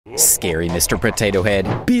Scary Mr. Potato Head,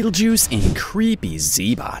 Beetlejuice, and creepy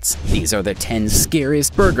Z-Bots. These are the 10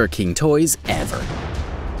 scariest Burger King toys ever.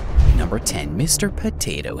 Number 10, Mr.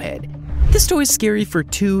 Potato Head. This toy is scary for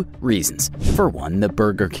 2 reasons. For one, the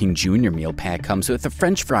Burger King Junior meal pack comes with the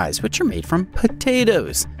French fries, which are made from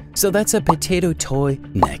potatoes. So that's a potato toy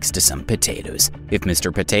next to some potatoes. If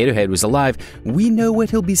Mr. Potato Head was alive, we know what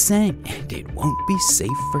he'll be saying, and it won't be safe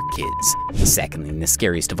for kids. Secondly, and the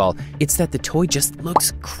scariest of all, it's that the toy just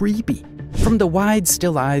looks creepy. From the wide,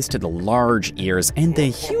 still eyes to the large ears and the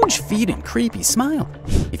huge feet and creepy smile.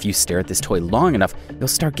 If you stare at this toy long enough, you'll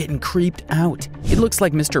start getting creeped out. It looks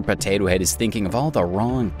like Mr. Potato Head is thinking of all the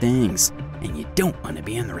wrong things, and you don't want to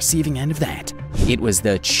be on the receiving end of that. It was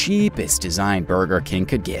the cheapest design Burger King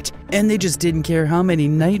could get, and they just didn't care how many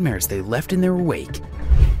nightmares they left in their wake.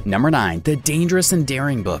 Number 9, the Dangerous and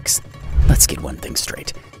Daring books. Let's get one thing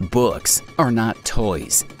straight. Books are not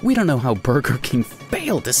toys. We don't know how Burger King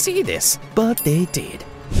failed to see this, but they did.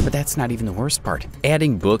 But that's not even the worst part.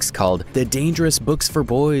 Adding books called the Dangerous Books for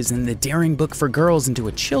Boys and the Daring Book for Girls into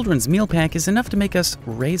a children's meal pack is enough to make us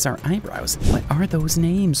raise our eyebrows. What are those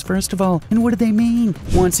names, first of all, and what do they mean?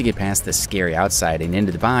 Once you get past the scary outside and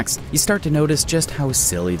into the box, you start to notice just how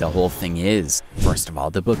silly the whole thing is. First of all,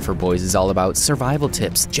 the book for boys is all about survival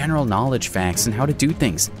tips, general knowledge facts, and how to do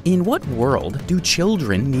things. In what world do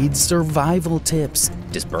children need survival tips?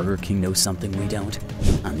 Does Burger King know something we don't?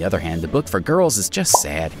 On the other hand, the book for girls is just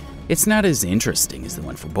sad. It's not as interesting as the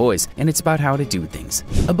one for boys, and it's about how to do things.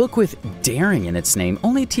 A book with daring in its name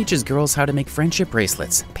only teaches girls how to make friendship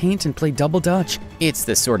bracelets, paint, and play double dutch. It's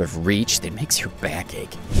the sort of reach that makes your back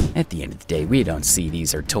ache. At the end of the day, we don't see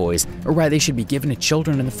these are toys, or why they should be given to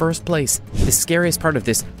children in the first place. The scariest part of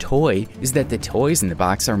this toy is that the toys in the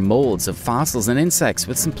box are molds of fossils and insects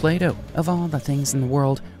with some Play-Doh. Of all the things in the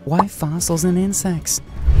world, why fossils and insects?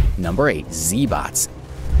 Number 8, Z-Bots.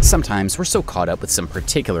 Sometimes we're so caught up with some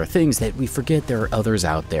particular things that we forget there are others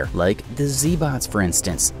out there, like the Z-Bots, for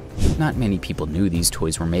instance. Not many people knew these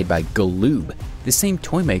toys were made by Galoob, the same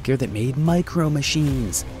toy maker that made Micro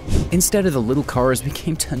Machines. Instead of the little cars we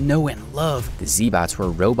came to know and love, the Z-Bots were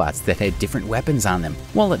robots that had different weapons on them.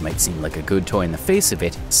 While it might seem like a good toy in the face of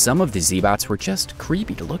it, some of the Z-Bots were just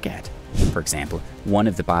creepy to look at. For example, one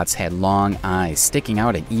of the bots had long eyes sticking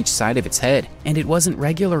out at each side of its head, and it wasn't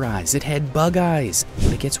regular eyes, it had bug eyes.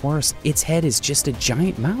 But it gets worse, its head is just a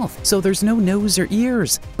giant mouth, so there's no nose or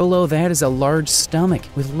ears. Below that is a large stomach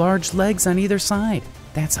with large legs on either side.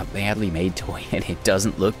 That's a badly made toy, and it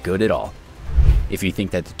doesn't look good at all. If you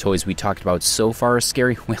think that the toys we talked about so far are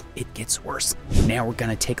scary, well, it gets worse. Now we're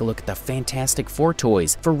gonna take a look at the Fantastic Four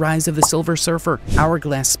toys for Rise of the Silver Surfer,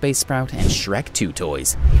 Hourglass Space Sprout, and Shrek 2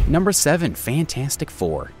 toys. Number 7, Fantastic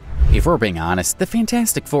Four. If we're being honest, the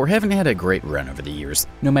Fantastic Four haven't had a great run over the years.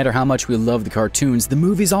 No matter how much we love the cartoons, the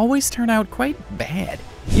movies always turn out quite bad.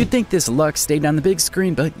 You'd think this luck stayed on the big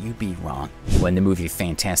screen, but you'd be wrong. When the movie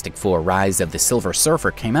Fantastic Four Rise of the Silver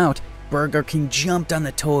Surfer came out, Burger King jumped on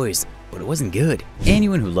the toys, but it wasn't good.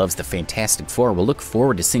 Anyone who loves the Fantastic Four will look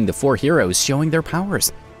forward to seeing the 4 heroes showing their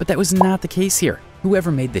powers, but that was not the case here.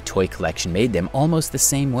 Whoever made the toy collection made them almost the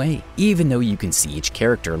same way, even though you can see each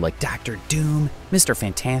character like Dr. Doom, Mr.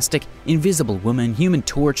 Fantastic, Invisible Woman, Human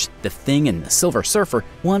Torch, The Thing, and the Silver Surfer.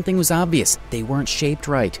 One thing was obvious, they weren't shaped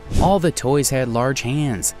right. All the toys had large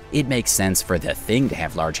hands. It makes sense for The Thing to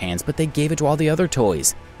have large hands, but they gave it to all the other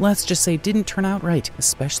toys. Let's just say it didn't turn out right,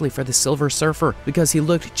 especially for the Silver Surfer, because he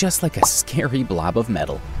looked just like a scary blob of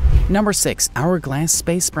metal. Number 6, Hourglass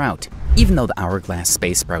Space Sprout. Even though the Hourglass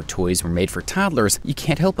Space Sprout toys were made for toddlers, you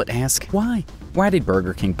can't help but ask, why? Why did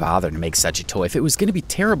Burger King bother to make such a toy if it was going to be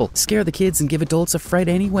terrible, scare the kids, and give adults a fright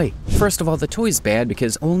anyway? First of all, the toy's bad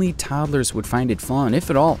because only toddlers would find it fun, if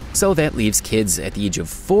at all. So that leaves kids at the age of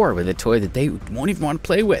 4 with a toy that they won't even want to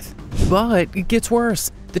play with. But it gets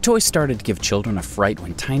worse. The toy started to give children a fright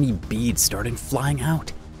when tiny beads started flying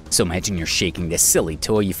out. So imagine you're shaking this silly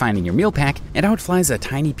toy you find in your meal pack, and out flies a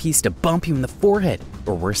tiny piece to bump you in the forehead.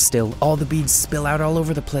 Or worse still, all the beads spill out all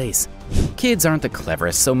over the place. Kids aren't the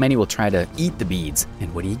cleverest, so many will try to eat the beads.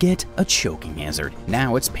 And what do you get? A choking hazard.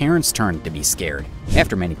 Now it's parents' turn to be scared.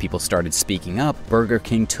 After many people started speaking up, Burger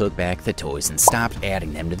King took back the toys and stopped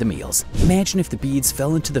adding them to the meals. Imagine if the beads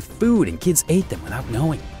fell into the food and kids ate them without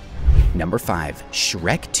knowing. Number 5,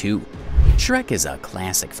 Shrek 2. Shrek is a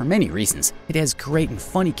classic for many reasons. It has great and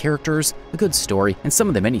funny characters, a good story, and some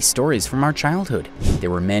of the many stories from our childhood. There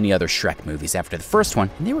were many other Shrek movies after the first one,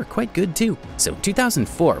 and they were quite good too. So in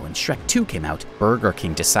 2004, when Shrek 2 came out, Burger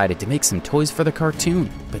King decided to make some toys for the cartoon.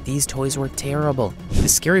 But these toys were terrible. The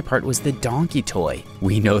scary part was the donkey toy.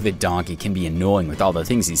 We know that Donkey can be annoying with all the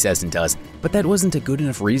things he says and does, but that wasn't a good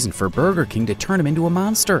enough reason for Burger King to turn him into a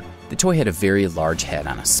monster. The toy had a very large head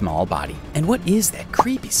on a small body. And what is that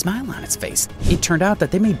creepy smile on its face? It turned out that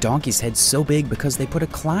they made Donkey's head so big because they put a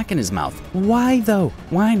clock in his mouth. Why though?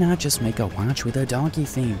 Why not just make a watch with a donkey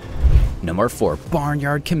theme? Number 4,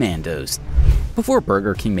 Barnyard Commandos. Before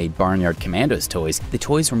Burger King made Barnyard Commandos toys, the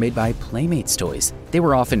toys were made by Playmates Toys. They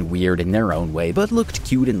were often weird in their own way, but looked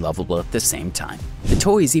cute and lovable at the same time. The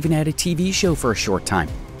toys even had a TV show for a short time,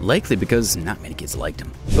 likely because not many kids liked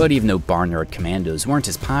them. But even though Barnyard Commandos weren't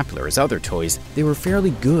as popular as other toys, they were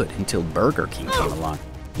fairly good until Burger King came along.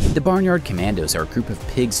 The Barnyard Commandos are a group of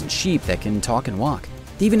pigs and sheep that can talk and walk.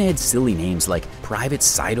 They even had silly names like Private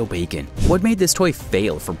Cido Bacon. What made this toy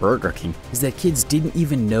fail for Burger King is that kids didn't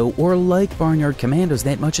even know or like Barnyard Commandos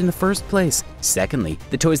that much in the first place. Secondly,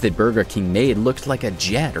 the toys that Burger King made looked like a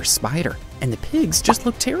jet or spider, and the pigs just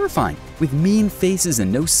looked terrifying. With mean faces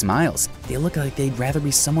and no smiles, they look like they'd rather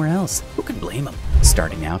be somewhere else. Who can blame them?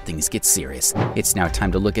 Starting out, things get serious. It's now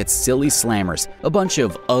time to look at Silly Slammers, a bunch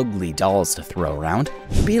of ugly dolls to throw around,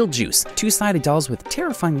 Beetlejuice, two-sided dolls with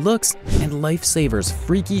terrifying looks, and Lifesavers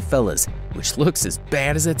Freaky Fellas, which looks as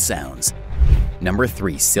bad as it sounds. Number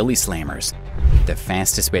 3, Silly Slammers. The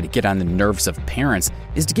fastest way to get on the nerves of parents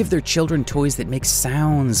is to give their children toys that make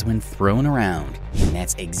sounds when thrown around. And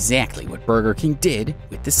that's exactly what Burger King did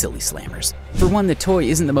with the Silly Slammers. For one, the toy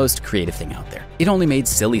isn't the most creative thing out there. It only made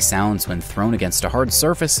silly sounds when thrown against a hard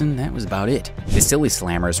surface, and that was about it. The Silly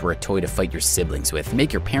Slammers were a toy to fight your siblings with,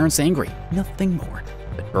 make your parents angry, nothing more.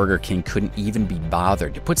 But Burger King couldn't even be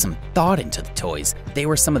bothered to put some thought into the toys. They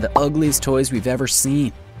were some of the ugliest toys we've ever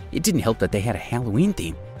seen. It didn't help that they had a Halloween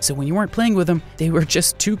theme, so when you weren't playing with them, they were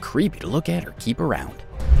just too creepy to look at or keep around.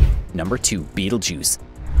 Number 2, Beetlejuice.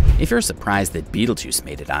 If you're surprised that Beetlejuice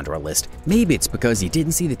made it onto our list, maybe it's because you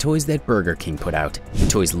didn't see the toys that Burger King put out. The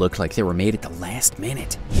toys looked like they were made at the last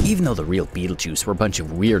minute. Even though the real Beetlejuice were a bunch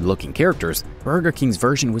of weird-looking characters, Burger King's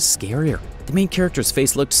version was scarier. The main character's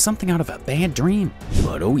face looked something out of a bad dream.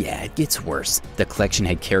 But oh yeah, it gets worse. The collection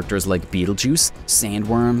had characters like Beetlejuice,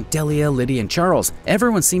 Sandworm, Delia, Lydia, and Charles.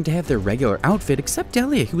 Everyone seemed to have their regular outfit except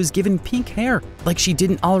Delia, who was given pink hair, like she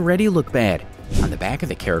didn't already look bad. On the back of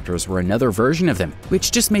the characters were another version of them,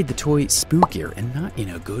 which just made the toy spookier and not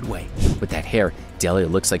in a good way. With that hair, Delia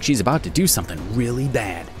looks like she's about to do something really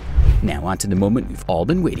bad. Now on to the moment we've all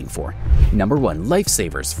been waiting for. Number 1,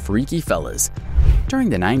 Lifesavers Freaky Fellas. During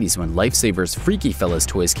the 90s, when Lifesavers Freaky Fellas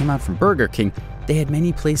toys came out from Burger King, they had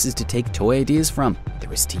many places to take toy ideas from. There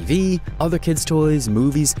was TV, other kids' toys,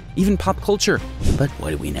 movies, even pop culture. But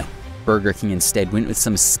what do we know? Burger King instead went with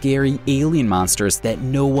some scary alien monsters that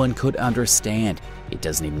no one could understand. It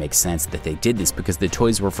doesn't even make sense that they did this because the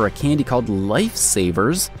toys were for a candy called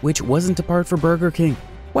Lifesavers, which wasn't a part for Burger King.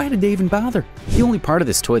 Why did they even bother? The only part of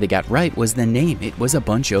this toy they got right was the name. It was a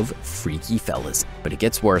bunch of freaky fellas. But it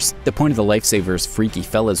gets worse. The point of the Lifesavers Freaky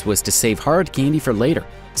Fellas was to save hard candy for later.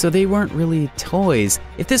 So they weren't really toys.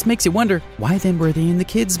 If this makes you wonder, why then were they in the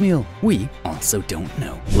kids' meal? We also don't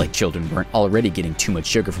know. Like children weren't already getting too much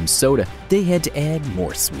sugar from soda, they had to add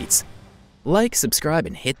more sweets. Like, subscribe,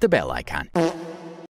 and hit the bell icon.